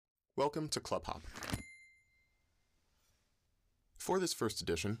Welcome to Club Hop. For this first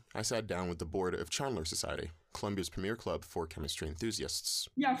edition, I sat down with the board of Chandler Society, Columbia's premier club for chemistry enthusiasts.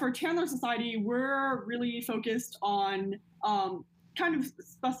 Yeah, for Chandler Society, we're really focused on kind of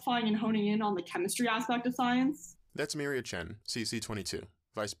specifying and honing in on the chemistry aspect of science. That's Miria Chen, CC22,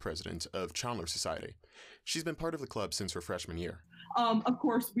 Vice President of Chandler Society. She's been part of the club since her freshman year. Of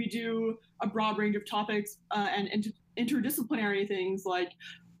course, we do a broad range of topics and interdisciplinary things like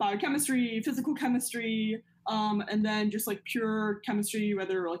biochemistry, physical chemistry, and then just like pure chemistry,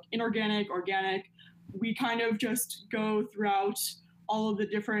 whether like inorganic, organic. We kind of just go throughout all of the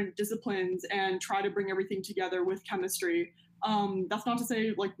different disciplines and try to bring everything together with chemistry. That's not to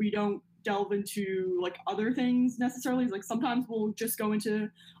say like we don't delve into like other things necessarily. Like sometimes we'll just go into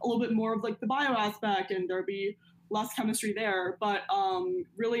a little bit more of like the bio aspect and there'll be less chemistry there. But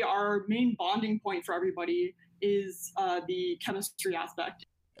really our main bonding point for everybody is the chemistry aspect.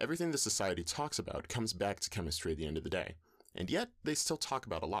 Everything the society talks about comes back to chemistry at the end of the day, and yet they still talk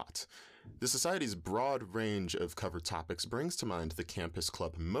about a lot. The society's broad range of covered topics brings to mind the campus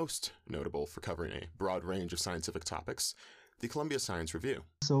club most notable for covering a broad range of scientific topics, the Columbia Science Review.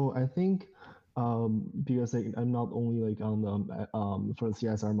 So I think because I'm not only like on the for the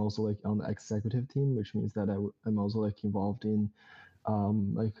CSR, I'm also like on the executive team, which means that I'm also like involved in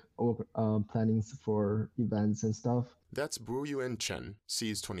plannings for events and stuff. That's Buyuan Chen,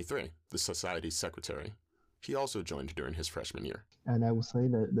 CES23, the society's secretary. He also joined during his freshman year. And I would say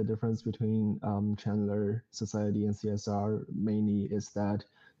that the difference between Chandler Society and CSR mainly is that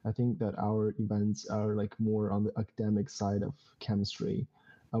I think that our events are like more on the academic side of chemistry,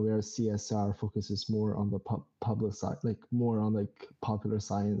 whereas CSR focuses more on the public side, like more on like popular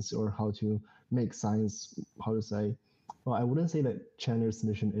science or how to make science, how to say, well, I wouldn't say that Chandler's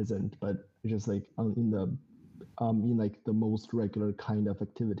mission isn't, but it's just like in like the most regular kind of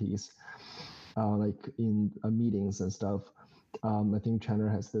activities, like in meetings and stuff. I think Chandler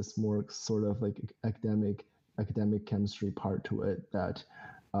has this more sort of like academic chemistry part to it that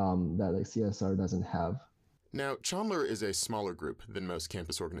like CSR doesn't have. Now, Chandler is a smaller group than most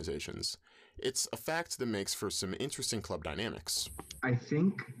campus organizations. It's a fact that makes for some interesting club dynamics. I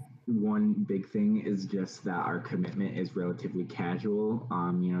think one big thing is just that our commitment is relatively casual.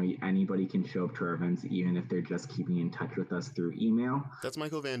 Anybody can show up to our events, even if they're just keeping in touch with us through email. That's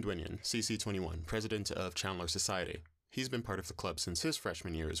Michael Van Dwinyen, CC21, president of Chandler Society. He's been part of the club since his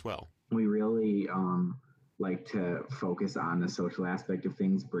freshman year as well. We really like to focus on the social aspect of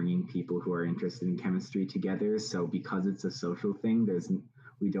things, bringing people who are interested in chemistry together. So because it's a social thing,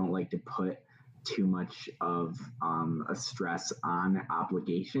 we don't like to put too much of a stress on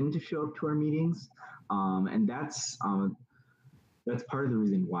obligation to show up to our meetings. And that's part of the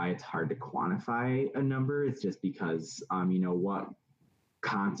reason why it's hard to quantify a number. It's just because, what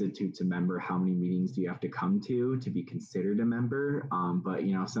constitutes a member, how many meetings do you have to come to be considered a member? But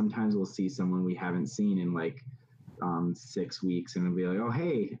sometimes we'll see someone we haven't seen in like 6 weeks and it'll be like, oh,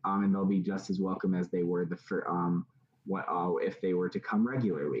 hey, and they'll be just as welcome as they were if they were to come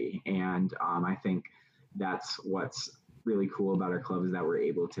regularly. And I think that's what's really cool about our club is that we're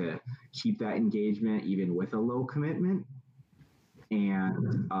able to keep that engagement even with a low commitment.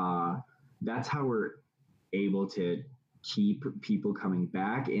 And that's how we're able to keep people coming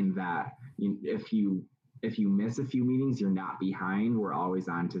back, in that if you miss a few meetings, you're not behind. We're always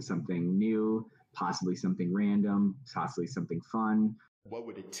on to something new, possibly something random, possibly something fun. What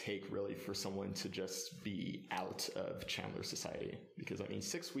would it take really for someone to just be out of Chandler Society? Because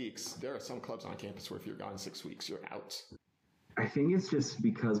 6 weeks, there are some clubs on campus where if you're gone 6 weeks, you're out. I think it's just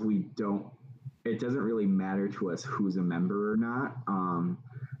because it doesn't really matter to us who's a member or not.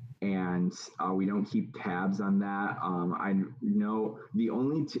 And we don't keep tabs on that. I know the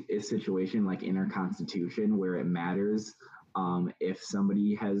only situation like in our constitution where it matters if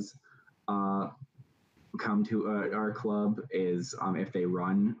somebody has come to our club is if they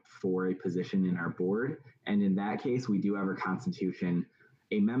run for a position in our board. And in that case, we do have our constitution.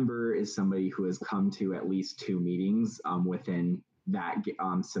 A member is somebody who has come to at least 2 meetings within that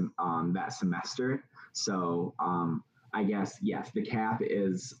that semester. So I guess, yes, the cap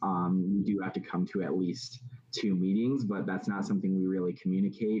is you do have to come to at least 2 meetings, but that's not something we really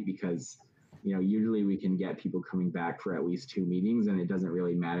communicate because, usually we can get people coming back for at least 2 meetings and it doesn't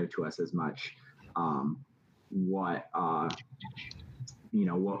really matter to us as much what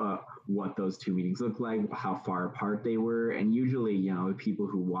those 2 meetings look like, how far apart they were. And usually, people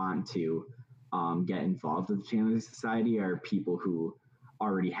who want to get involved with the Chandler Society are people who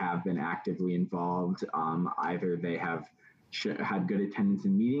already have been actively involved. Either they have had good attendance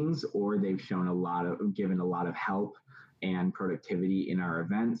in meetings or they've given a lot of help and productivity in our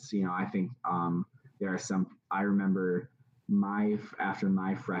events. I think there are some, I remember after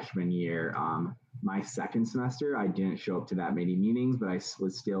my freshman year, my second semester, I didn't show up to that many meetings, but I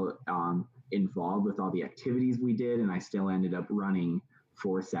was still involved with all the activities we did, and I still ended up running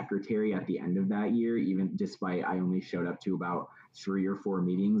for secretary at the end of that year, even despite I only showed up to about 3 or 4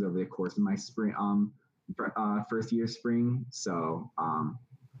 meetings over the course of my spring, first year spring. So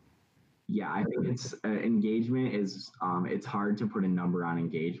yeah, I think it's engagement is it's hard to put a number on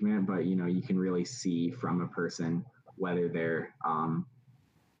engagement, but you can really see from a person whether they're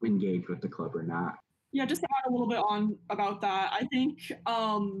engaged with the club or not. Yeah, just to add a little bit on about that, I think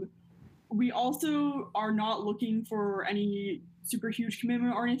we also are not looking for any super huge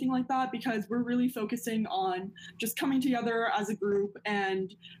commitment or anything like that, because we're really focusing on just coming together as a group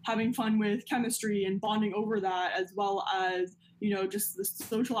and having fun with chemistry and bonding over that, as well as just the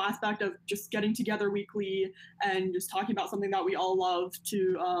social aspect of just getting together weekly and just talking about something that we all love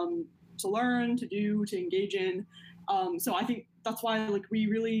to learn, to do, to engage in. So I think that's why we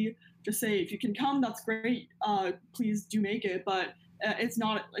really just say, if you can come, that's great. Please do make it, but it's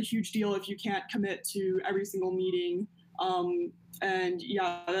not a huge deal if you can't commit to every single meeting. And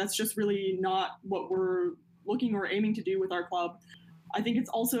yeah, that's just really not what we're looking or aiming to do with our club. I think it's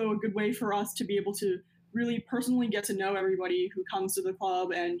also a good way for us to be able to really personally get to know everybody who comes to the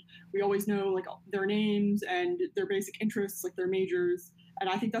club, and we always know their names and their basic interests, their majors. And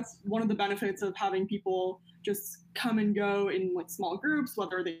I think that's one of the benefits of having people just come and go in small groups,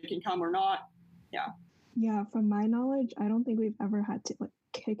 whether they can come or not. Yeah, from my knowledge, I don't think we've ever had to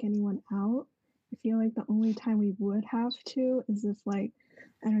kick anyone out. I feel like the only time we would have to is if I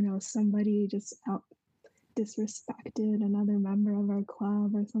don't know, somebody just disrespected another member of our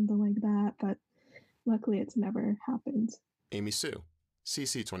club or something like that, but luckily it's never happened. Amy Sue,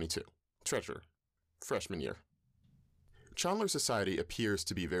 CC22, treasurer, freshman year. Chandler Society appears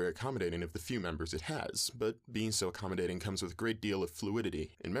to be very accommodating of the few members it has, but being so accommodating comes with a great deal of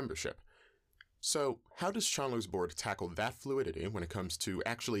fluidity in membership. So, how does Chandler's board tackle that fluidity when it comes to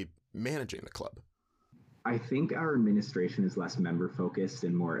actually managing the club? I think our administration is less member focused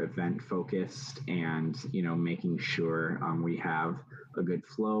and more event focused, and making sure we have a good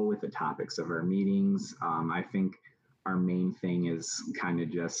flow with the topics of our meetings. I think our main thing is kind of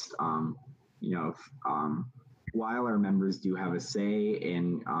just while our members do have a say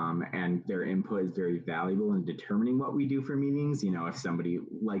in and their input is very valuable in determining what we do for meetings. If somebody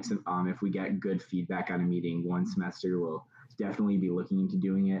likes if we get good feedback on a meeting one semester, we'll definitely be looking into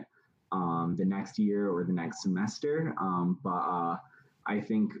doing it the next year or the next semester. But I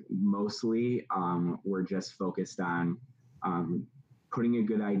think mostly we're just focused on putting a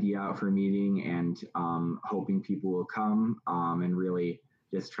good idea out for a meeting and hoping people will come, and really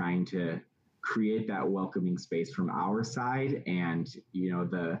just trying to create that welcoming space from our side. And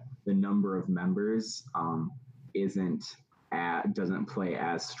the number of members doesn't play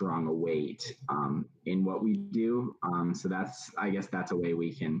as strong a weight in what we do. So I guess that's a way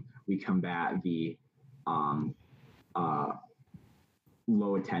we combat the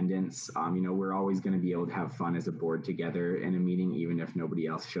low attendance. We're always going to be able to have fun as a board together in a meeting, even if nobody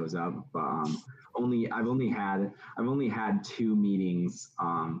else shows up. But I've only had 2 meetings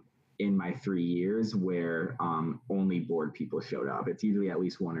in my 3 years where only board people showed up. It's usually at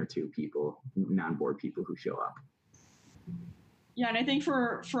least 1 or 2 people, non-board people, who show up. Yeah, and I think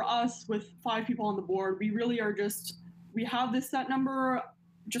for us, with 5 people on the board, we really are we have this set number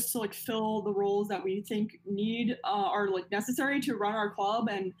just to fill the roles that we think are necessary to run our club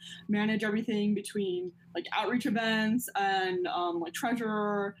and manage everything between outreach events and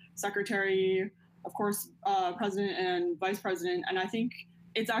treasurer, secretary, of course, president and vice president. And I think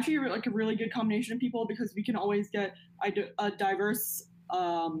it's actually a really good combination of people, because we can always get a diverse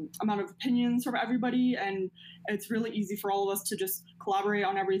amount of opinions from everybody, and it's really easy for all of us to just collaborate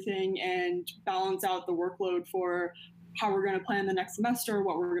on everything and balance out the workload for how we're going to plan the next semester,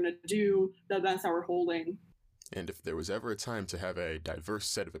 what we're going to do, the events that we're holding. And if there was ever a time to have a diverse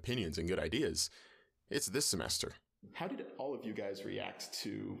set of opinions and good ideas, it's this semester. How did all of you guys react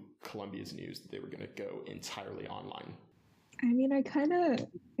to Columbia's news that they were going to go entirely online? I mean, I kind of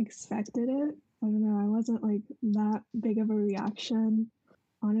expected it. I don't know, I wasn't that big of a reaction.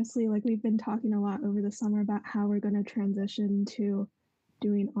 Honestly, we've been talking a lot over the summer about how we're going to transition to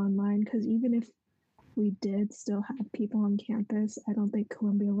doing online, because even if we did still have people on campus, I don't think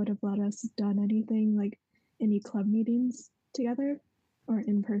Columbia would have let us done anything any club meetings together or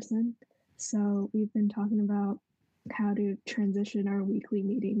in person. So we've been talking about how to transition our weekly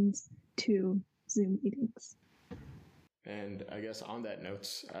meetings to Zoom meetings. And I guess on that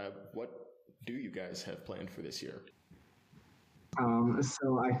note, what do you guys have planned for this year?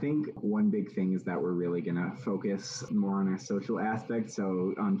 So I think one big thing is that we're really going to focus more on our social aspect.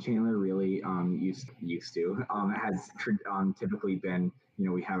 So Chandler really used to has typically been,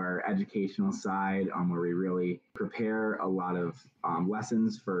 we have our educational side where we really prepare a lot of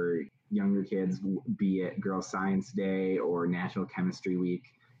lessons for younger kids, be it Girl Science Day or National Chemistry Week.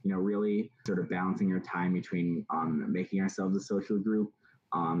 Really sort of balancing our time between making ourselves a social group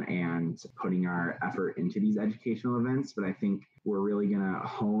and putting our effort into these educational events. But I think we're really going to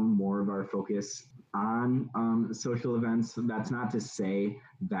hone more of our focus on social events. That's not to say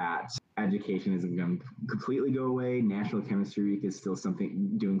that education isn't going to completely go away. National Chemistry Week is still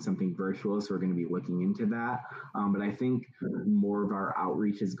doing something virtual, so we're going to be looking into that. But I think more of our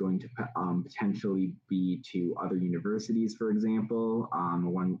outreach is going to potentially be to other universities, for example.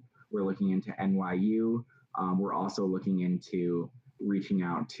 One, we're looking into NYU. We're also looking into reaching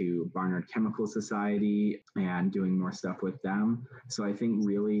out to Barnard Chemical Society and doing more stuff with them. So I think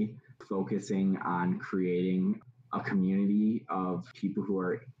really focusing on creating a community of people who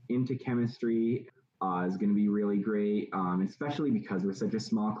are into chemistry is going to be really great, especially because we're such a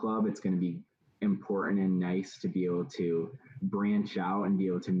small club. It's going to be important and nice to be able to branch out and be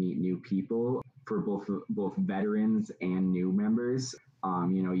able to meet new people for both veterans and new members.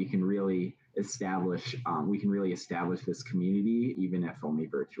 You can really we can really establish this community, even if only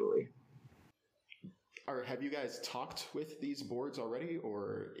virtually. Have you guys talked with these boards already,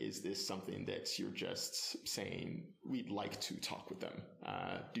 or is this something that you're just saying we'd like to talk with them?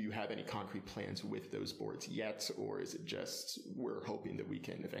 Do you have any concrete plans with those boards yet, or is it just we're hoping that we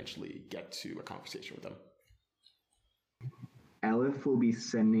can eventually get to a conversation with them? Elif will be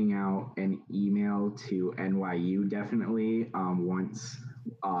sending out an email to NYU definitely once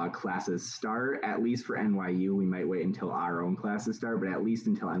classes start. At least for NYU, we might wait until our own classes start, but at least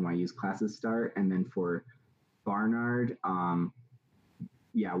until NYU's classes start. And then for Barnard,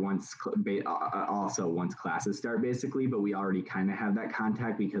 once classes start, basically. But we already kind of have that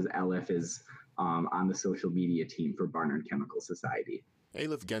contact because Elif is on the social media team for Barnard Chemical Society.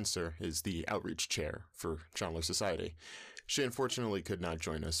 Elif Genser is the outreach chair for Chandler Society. She unfortunately could not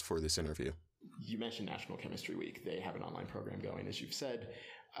join us for this interview. You mentioned National Chemistry Week. They have an online program going, as you've said.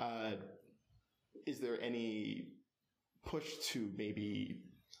 Is there any push to maybe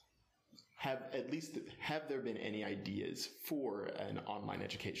have there been any ideas for an online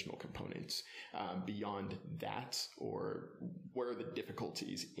educational component beyond that, or what are the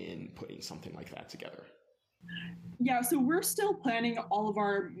difficulties in putting something like that together? Yeah, so we're still planning all of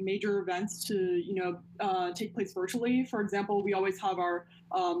our major events to, take place virtually. For example, we always have our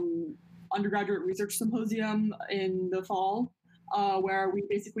undergraduate research symposium in the fall, where we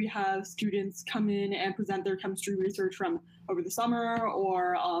basically have students come in and present their chemistry research from over the summer,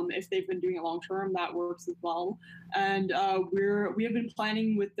 or if they've been doing it long term, that works as well. And we have been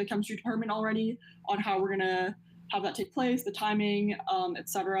planning with the chemistry department already on how we're gonna have that take place, the timing,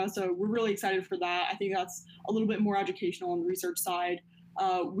 etc. So we're really excited for that. I think that's a little bit more educational on the research side.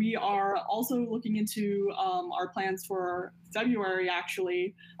 We are also looking into our plans for February,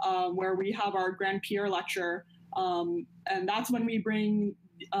 actually, where we have our Grand Pierre lecture. And that's when we bring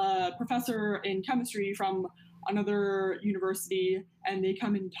a professor in chemistry from another university, and they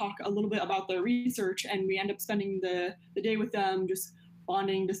come and talk a little bit about their research, and we end up spending the day with them, just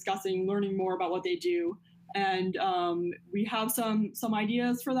bonding, discussing, learning more about what they do. And we have some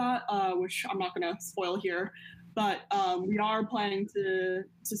ideas for that, which I'm not going to spoil here, but we are planning to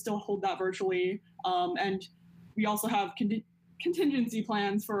still hold that virtually. And we also have contingency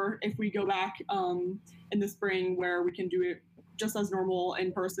plans for if we go back in the spring, where we can do it just as normal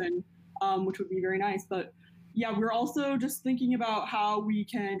in person, which would be very nice. But yeah, we're also just thinking about how we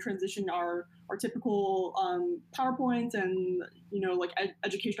can transition our typical PowerPoints and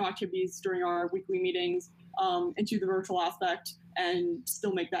educational activities during our weekly meetings into the virtual aspect and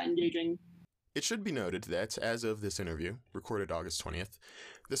still make that engaging. It should be noted that, as of this interview, recorded August 20th,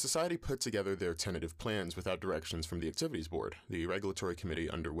 the Society put together their tentative plans without directions from the Activities Board, the regulatory committee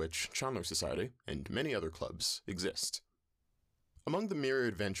under which Chandler Society and many other clubs exist. Among the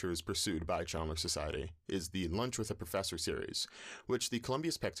myriad ventures pursued by Chandler Society is the Lunch with a Professor series, which the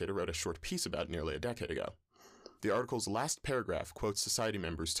Columbia Spectator wrote a short piece about nearly a decade ago. The article's last paragraph quotes Society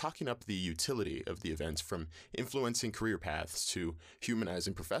members talking up the utility of the event, from influencing career paths to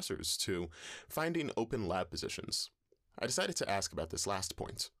humanizing professors to finding open lab positions. I decided to ask about this last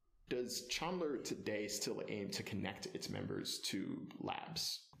point. Does Chandler today still aim to connect its members to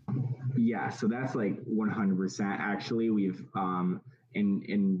labs? Yeah, so that's like 100%. Actually, we've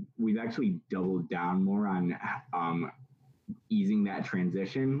we've actually doubled down more on easing that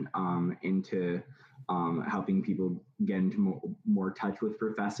transition into helping people get into more touch with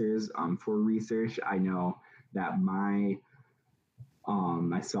professors for research. I know that my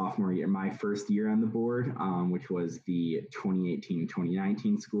sophomore year, my first year on the board, which was the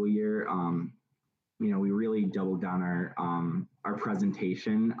 2018-2019 school year, we really doubled down our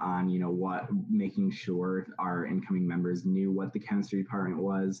presentation on, making sure our incoming members knew what the chemistry department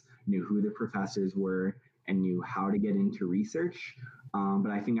was, knew who the professors were, and knew how to get into research.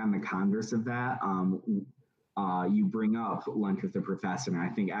 But I think on the converse of that, you bring up lunch with the professor, and I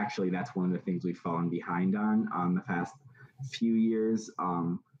think actually that's one of the things we've fallen behind on the past few years.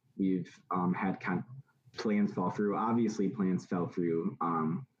 We've had kind of plans fall through. Obviously, plans fell through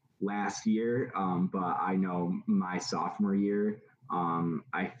last year, but I know my sophomore year,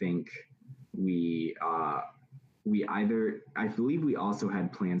 I think I believe we also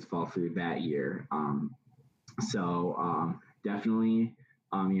had plans fall through that year. So definitely,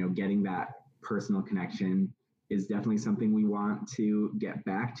 getting that personal connection is definitely something we want to get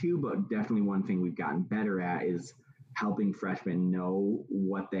back to, but definitely one thing we've gotten better at is helping freshmen know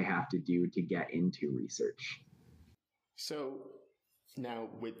what they have to do to get into research. So now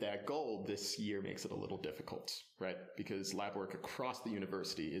with that goal, this year makes it a little difficult, right? Because lab work across the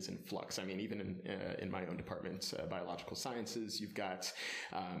university is in flux. I mean, even in my own department, biological sciences, you've got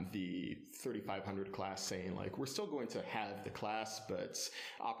the 3,500 class saying like, we're still going to have the class, but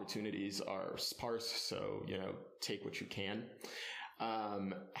opportunities are sparse. So, take what you can.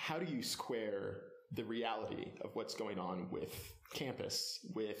 How do you square the reality of what's going on with campus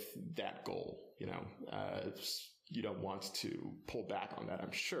with that goal? You don't want to pull back on that,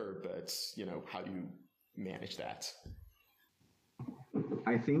 I'm sure, but, how do you manage that?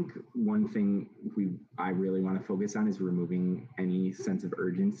 I think one thing I really want to focus on is removing any sense of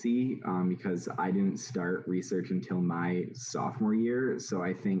urgency, because I didn't start research until my sophomore year. So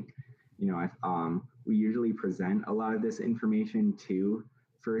I think, we usually present a lot of this information to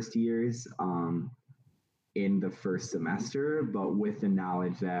first years in the first semester, but with the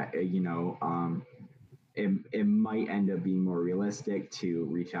knowledge that, it might end up being more realistic to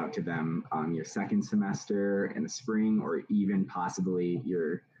reach out to them your second semester in the spring, or even possibly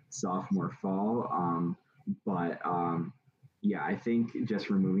your sophomore fall. Yeah, I think just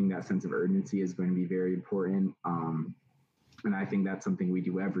removing that sense of urgency is going to be very important. And I think that's something we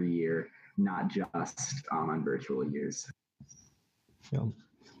do every year, not just on virtual years. Yeah.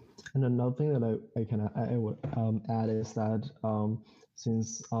 And another thing that I would add is that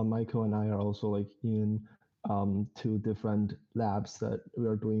since Michael and I are also like in two different labs, that we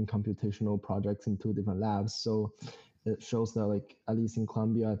are doing computational projects in two different labs, so it shows that like at least in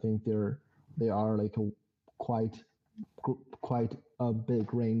Columbia, I think they are like quite a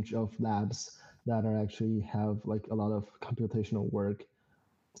big range of labs that are actually have like a lot of computational work.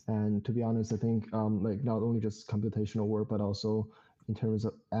 And to be honest, I think like not only just computational work, but also in terms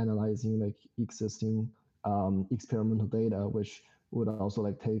of analyzing like existing experimental data, which would also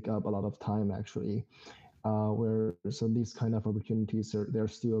like take up a lot of time actually. So these kind of opportunities they're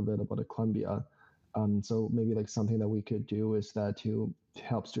still available at Columbia. So maybe like something that we could do is that to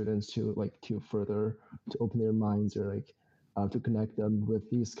help students to further to open their minds, or like to connect them with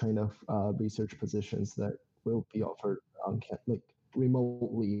these kind of research positions that will be offered like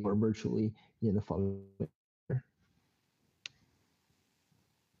remotely or virtually in the following year.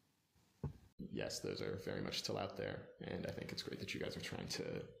 Yes, those are very much still out there, and I think it's great that you guys are trying to,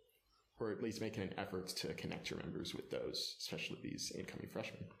 or at least making an effort to connect your members with those, especially these incoming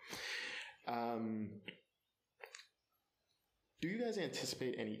freshmen. Do you guys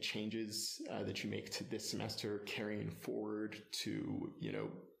anticipate any changes that you make to this semester carrying forward to,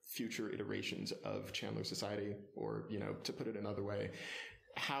 future iterations of Chandler Society? Or, to put it another way,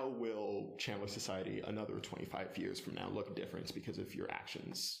 how will Chandler Society another 25 years from now look different because of your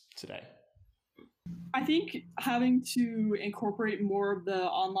actions today? I think having to incorporate more of the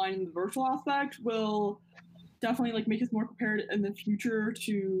online and the virtual aspect will definitely like make us more prepared in the future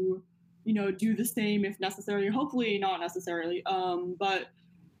to, do the same if necessary. Hopefully not necessarily. But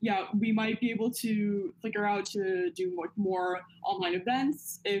yeah, we might be able to figure out to do more online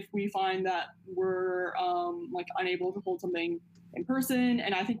events if we find that we're unable to hold something in person.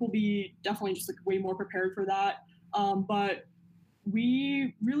 And I think we'll be definitely just like way more prepared for that. But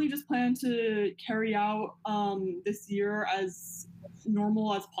we really just plan to carry out this year as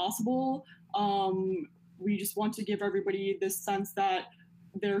normal as possible. We just want to give everybody this sense that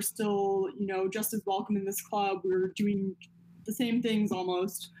they're still, just as welcome in this club. We're doing the same things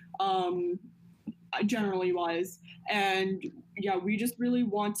almost, generally wise. And yeah, we just really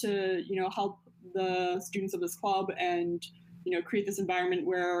want to, help the students of this club and, create this environment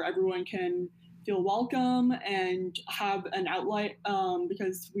where everyone can feel welcome and have an outlet,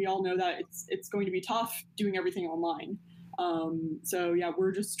 because we all know that it's going to be tough doing everything online. So yeah,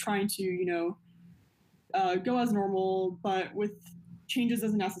 we're just trying to go as normal, but with changes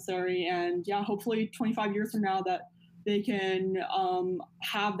as necessary. And yeah, hopefully 25 years from now that they can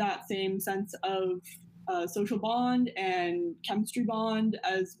have that same sense of social bond and chemistry bond,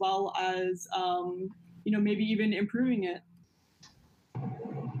 as well as maybe even improving it.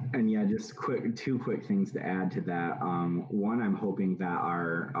 And yeah, just two quick things to add to that. One, I'm hoping that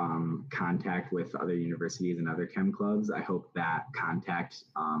our contact with other universities and other chem clubs, I hope that contact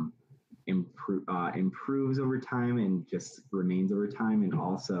improves over time and just remains over time. And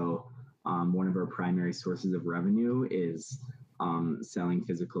also, one of our primary sources of revenue is selling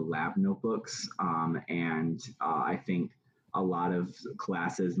physical lab notebooks. And I think a lot of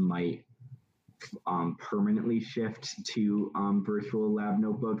classes might permanently shift to virtual lab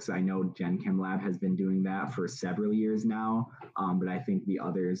notebooks. I know Gen Chem Lab has been doing that for several years now, but I think the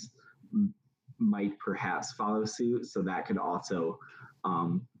others might perhaps follow suit. So that could also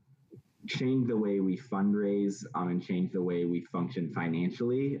change the way we fundraise and change the way we function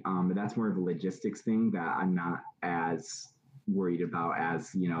financially. But that's more of a logistics thing that I'm not as worried about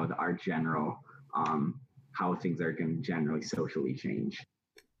as, our general, how things are going to generally socially change.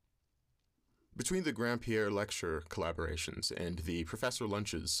 Between the Grand-Pierre lecture collaborations and the professor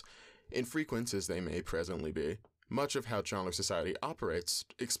lunches, infrequent as they may presently be, much of how Chandler Society operates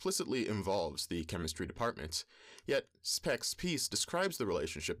explicitly involves the chemistry department. Yet, Speck's piece describes the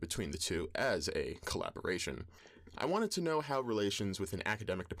relationship between the two as a collaboration. I wanted to know how relations with an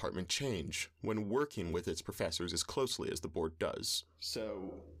academic department change when working with its professors as closely as the board does.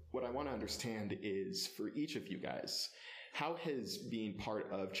 So, what I want to understand is, for each of you guys, how has being part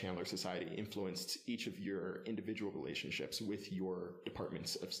of Chandler Society influenced each of your individual relationships with your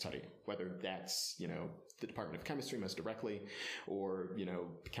departments of study? Whether that's, the Department of Chemistry most directly, or,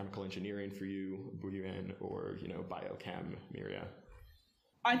 chemical engineering for you, Buyuan, or, biochem, Miria.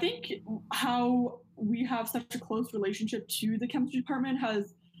 I think how we have such a close relationship to the chemistry department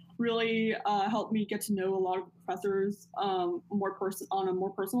has really helped me get to know a lot of professors on a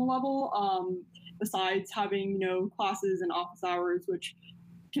more personal level. Besides having classes and office hours, which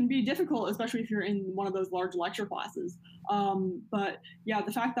can be difficult, especially if you're in one of those large lecture classes. But yeah,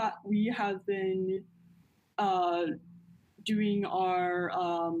 the fact that we have been doing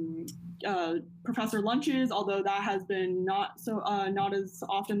our professor lunches, although that has been not as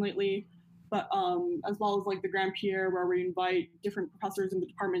often lately, but as well as like the Grand-Pierre, where we invite different professors in the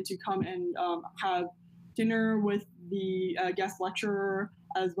department to come and have dinner with the guest lecturer,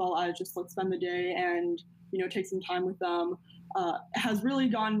 as well as just spend the day and take some time with them, has really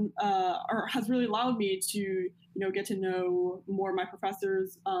allowed me to get to know more of my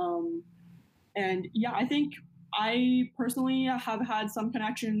professors. And yeah, I think I personally have had some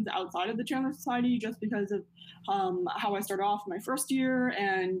connections outside of the Chandler Society just because of how I started off my first year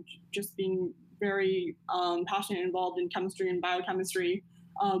and just being very passionate and involved in chemistry and biochemistry.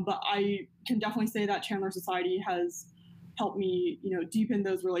 But I can definitely say that Chandler Society has helped me, deepen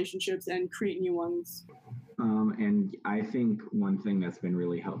those relationships and create new ones. And I think one thing that's been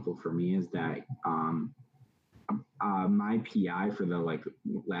really helpful for me is that my PI for the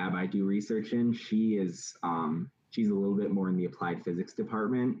lab I do research in, she's a little bit more in the applied physics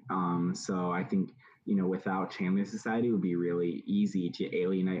department. So I think, without Chandler Society, it would be really easy to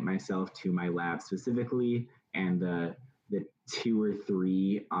alienate myself to my lab specifically and the 2 or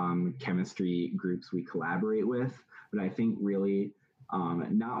 3 chemistry groups we collaborate with. But I think really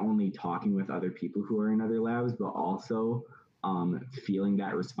not only talking with other people who are in other labs, but also feeling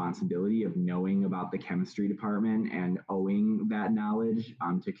that responsibility of knowing about the chemistry department and owing that knowledge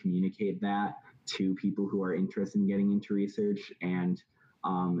to communicate that to people who are interested in getting into research and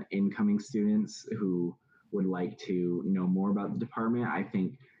incoming students who would like to know more about the department. I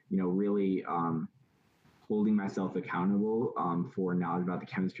think, really holding myself accountable for knowledge about the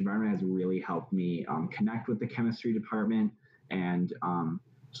chemistry department has really helped me connect with the chemistry department and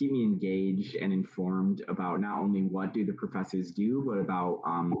keep me engaged and informed about not only what do the professors do, but about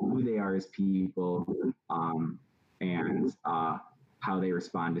who they are as people and how they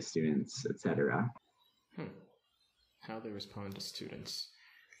respond to students, etc. How they respond to students.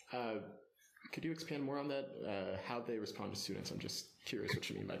 Could you expand more on that? How they respond to students? I'm just curious what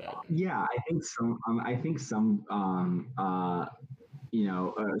you mean by that. Yeah, I think some.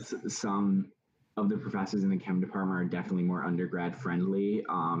 Some of the professors in the chem department are definitely more undergrad friendly,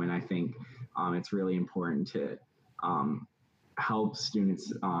 and I think it's really important to help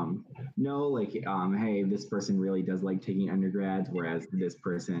students know, hey, this person really does like taking undergrads, whereas this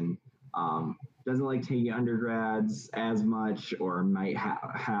person doesn't like taking undergrads as much, or might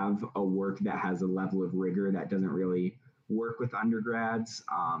have a work that has a level of rigor that doesn't really work with undergrads.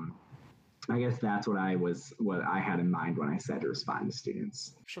 I guess that's what I had in mind when I said to respond to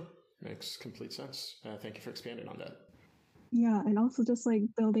students. Sure, makes complete sense. Thank you for expanding on that. Yeah, and also just like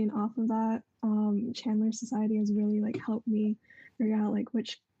building off of that, Chandler Society has really like helped me figure out like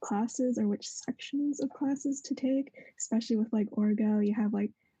which classes or which sections of classes to take, especially with like Orgo. You have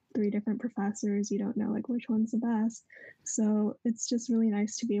like 3 different professors, you don't know like which one's the best. So it's just really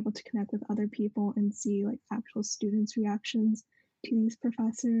nice to be able to connect with other people and see like actual students' reactions to these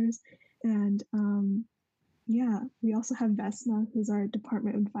professors. And yeah, we also have Vesna, who's our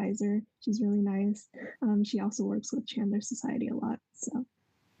department advisor. She's really nice. She also works with Chandler Society a lot. So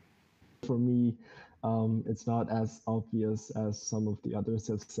for me, it's not as obvious as some of the others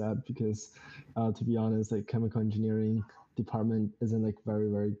have said, because to be honest, like chemical engineering department isn't like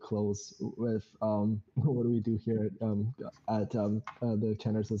very close with what we do here at the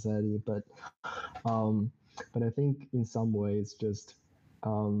Chandler Society, but I think in some ways just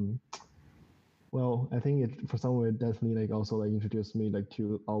well, I think it for some way it definitely like also like introduced me like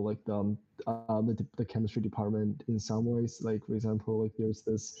to all like the chemistry department in some ways. Like for example, like there's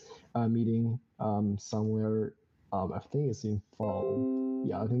this meeting somewhere, I think it's in fall.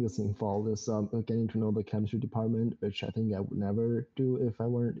 Yeah, I think it's in fall. This getting to know the chemistry department, which I think I would never do if I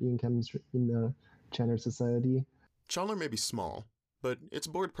weren't in chemistry in the Chandler Society. Chandler may be small, but its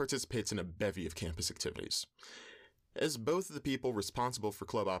board participates in a bevy of campus activities. As both the people responsible for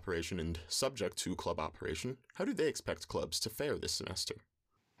club operation and subject to club operation, how do they expect clubs to fare this semester?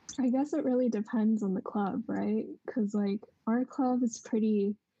 I guess it really depends on the club, right? Because like our club is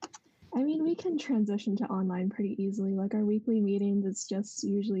pretty, I mean, we can transition to online pretty easily. Like our weekly meetings, it's just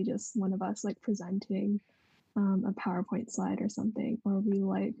usually just one of us like presenting a PowerPoint slide or something, or we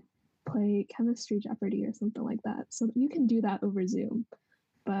like play Chemistry Jeopardy or something like that. So you can do that over Zoom.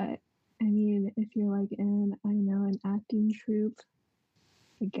 But I mean, if you're like in, I don't know, an acting troupe,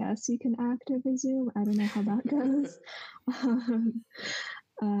 I guess you can act over Zoom. I don't know how that goes.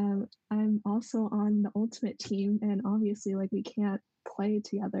 I'm also on the Ultimate team, and obviously, like, we can't play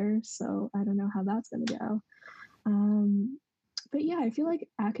together, so I don't know how that's going to go. But yeah, I feel like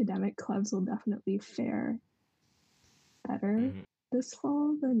academic clubs will definitely fare better this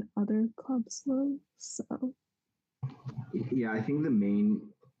fall than other clubs will. So, yeah, I think the main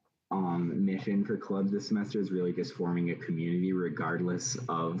mission for clubs this semester is really just forming a community regardless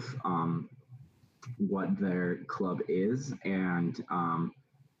of what their club is. And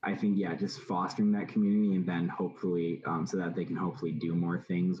I think, yeah, just fostering that community, and then hopefully so that they can hopefully do more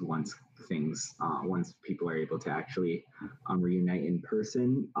things once people are able to actually reunite in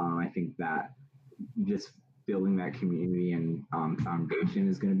person. I think that just building that community and foundation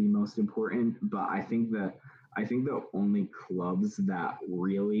is going to be most important. But I think the only clubs that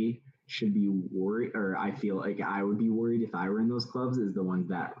really should be worried, or I feel like I would be worried if I were in those clubs, is the ones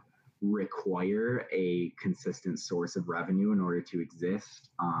that require a consistent source of revenue in order to exist.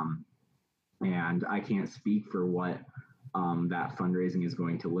 And I can't speak for what that fundraising is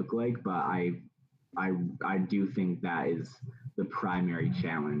going to look like, but I do think that is the primary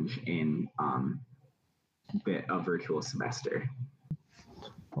challenge in a virtual semester.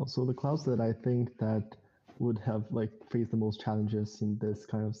 Also, the clubs that I think that would have like faced the most challenges in this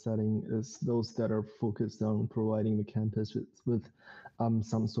kind of setting is those that are focused on providing the campus with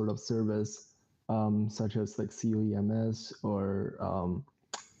some sort of service, such as like COEMS or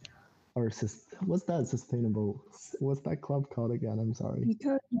what's that sustainable? What's that club called again? I'm sorry.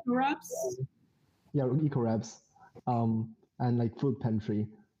 Eco-Reps? Yeah, Eco-Reps, and like food pantry.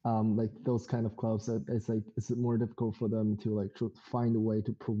 Like those kind of clubs, it's more difficult for them to like to find a way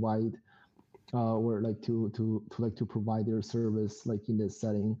to provide or like to provide their service like in this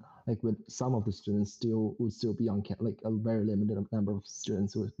setting. Like with some of the students would still be on campus, like a very limited number of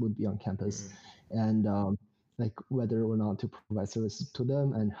students would be on campus, and like whether or not to provide services to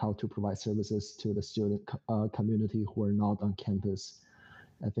them and how to provide services to the student community who are not on campus.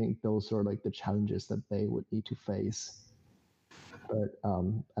 I think those are like the challenges that they would need to face. But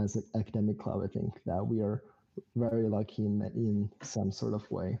as an academic club, I think that we are very lucky in some sort of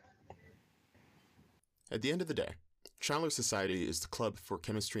way. At the end of the day, Chandler Society is the club for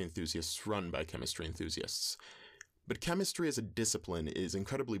chemistry enthusiasts run by chemistry enthusiasts. But chemistry as a discipline is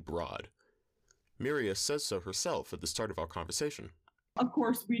incredibly broad. Miria says so herself at the start of our conversation. Of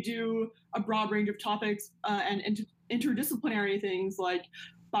course, we do a broad range of topics and interdisciplinary things like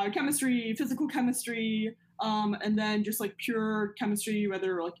biochemistry, physical chemistry, and then just like pure chemistry,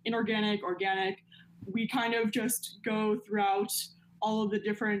 whether like inorganic, organic. We kind of just go throughout all of the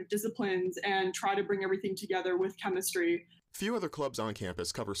different disciplines and try to bring everything together with chemistry. Few other clubs on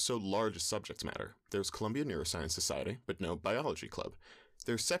campus cover so large a subject matter. There's Columbia Neuroscience Society, but no biology club.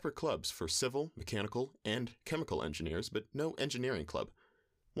 There's separate clubs for civil, mechanical, and chemical engineers, but no engineering club.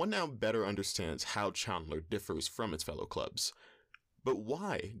 One now better understands how Chandler differs from its fellow clubs. But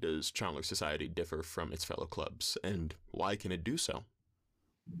why does Chandler Society differ from its fellow clubs, and why can it do so?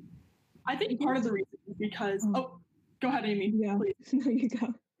 I think part of the reason is because... Oh, go ahead, Amy. Yeah, please. No, you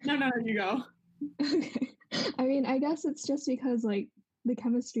go. No, you go. Okay. I mean, I guess it's just because like the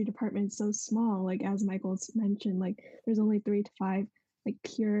chemistry department is so small. Like as Michael's mentioned, like there's only 3 to 5 like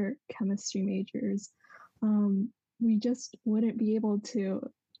pure chemistry majors. We just wouldn't be able to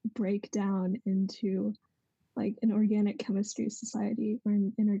break down into like an organic chemistry society or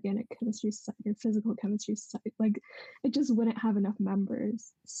an inorganic chemistry society or physical chemistry society. Like it just wouldn't have enough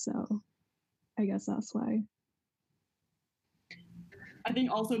members. So I guess that's why. I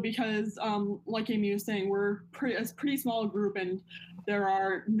think also because, like Amy was saying, we're a pretty small group, and there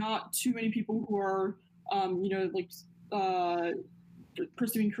are not too many people who are,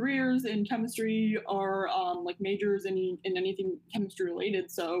 pursuing careers in chemistry or like majors in anything chemistry related.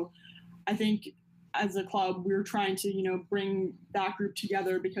 So I think as a club, we're trying to, bring that group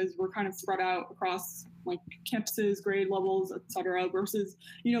together because we're kind of spread out across like campuses, grade levels, et cetera, versus,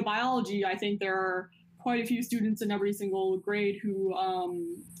 biology. I think there are quite a few students in every single grade who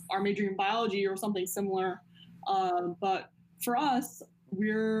are majoring in biology or something similar. But for us,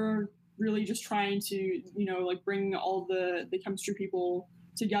 we're really just trying to, bring all the chemistry people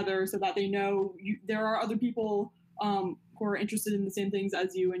together so that they know there are other people who are interested in the same things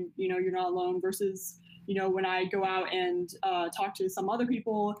as you, and, you're not alone versus, when I go out and talk to some other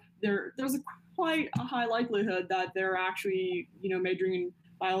people, there's quite a high likelihood that they're actually, majoring in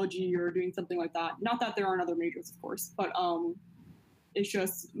biology or doing something like that. Not that there aren't other majors, of course, but it's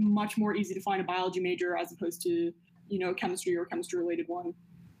just much more easy to find a biology major as opposed to, chemistry or chemistry-related one.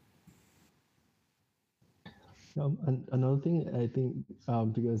 And another thing I think,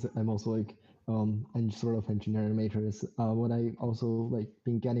 because I'm also like and sort of engineering major is what I also like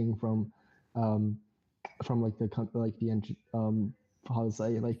been getting from like the how to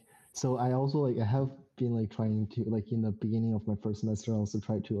say like, so I also like I have been like trying to like in the beginning of my first semester I also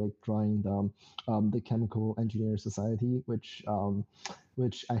tried to like join the Chemical Engineer Society, which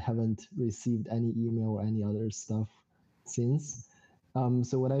I haven't received any email or any other stuff since.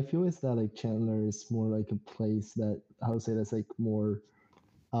 So what I feel is that like Chandler is more like a place that, how to say, that's like more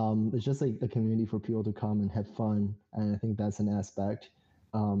it's just like a community for people to come and have fun, and I think that's an aspect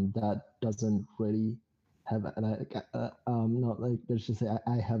that doesn't really have, and not like let's just say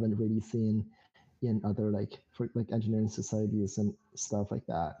I haven't really seen in other like for like engineering societies and stuff like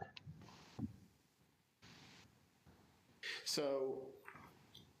that. So,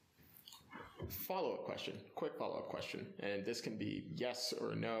 quick follow-up question, and this can be yes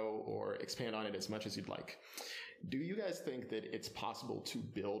or no, or expand on it as much as you'd like. Do you guys think that it's possible to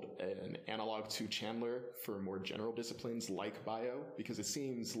build an analog to Chandler for more general disciplines like bio? Because it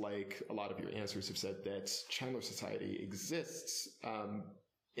seems like a lot of your answers have said that Chandler Society exists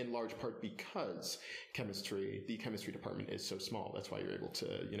in large part because the chemistry department is so small. That's why you're able to,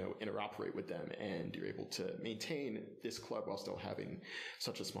 interoperate with them, and you're able to maintain this club while still having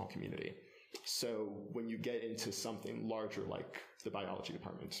such a small community. So when you get into something larger like the biology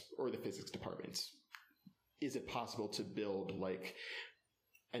department or the physics department, is it possible to build like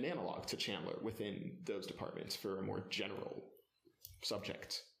an analog to Chandler within those departments for a more general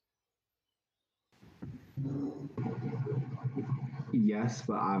subject? Yes,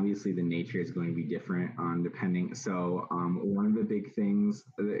 but obviously the nature is going to be different depending. So one of the big things,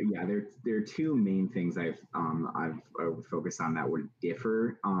 there are two main things I would focus on that would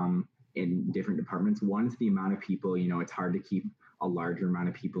differ in different departments. One is the amount of people. It's hard to keep a larger amount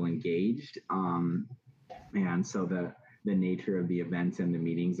of people engaged, and so the nature of the events and the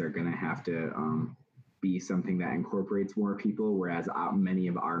meetings are going to have to be something that incorporates more people, whereas many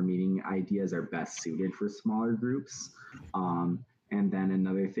of our meeting ideas are best suited for smaller groups. And then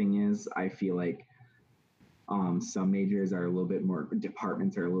another thing is, I feel like some majors are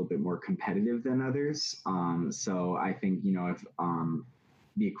departments are a little bit more competitive than others. So I think, if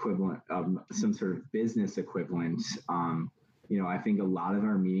the equivalent of some sort of business equivalent, I think a lot of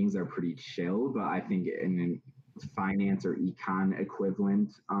our meetings are pretty chill, but I think in finance or econ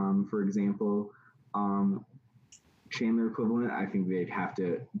equivalent, for example, Chandler equivalent, I think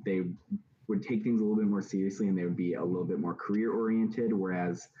they would take things a little bit more seriously, and they would be a little bit more career oriented.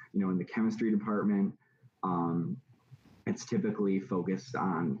 Whereas, in the chemistry department, it's typically focused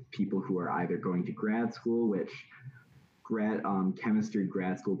on people who are either going to grad school, which chemistry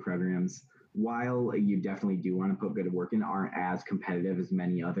grad school programs, while you definitely do want to put good work in, aren't as competitive as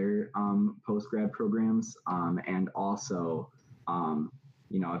many other post-grad programs. And also,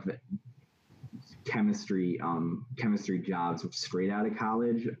 if chemistry jobs straight out of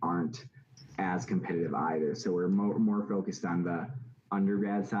college aren't as competitive either. So we're more focused on the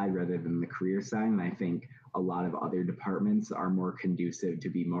undergrad side rather than the career side. And I think a lot of other departments are more conducive to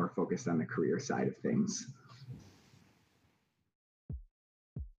be more focused on the career side of things.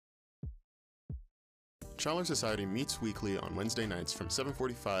 Chandler Society meets weekly on Wednesday nights from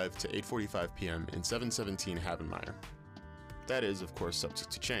 7:45 to 8:45 p.m. in 717 Havenmeyer. That is, of course,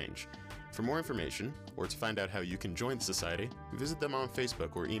 subject to change. For more information, or to find out how you can join the Society, visit them on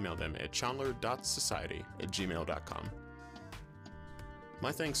Facebook or email them at chandler.society@gmail.com.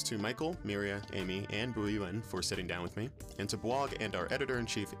 My thanks to Michael, Miria, Amy, and Buyuan for sitting down with me, and to Blog and our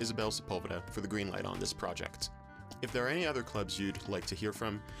editor-in-chief Isabel Sepulveda for the green light on this project. If there are any other clubs you'd like to hear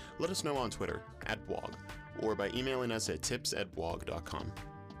from, let us know on Twitter, @Blog, or by emailing us at tips@blog.com.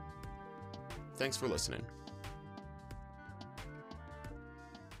 Thanks for listening.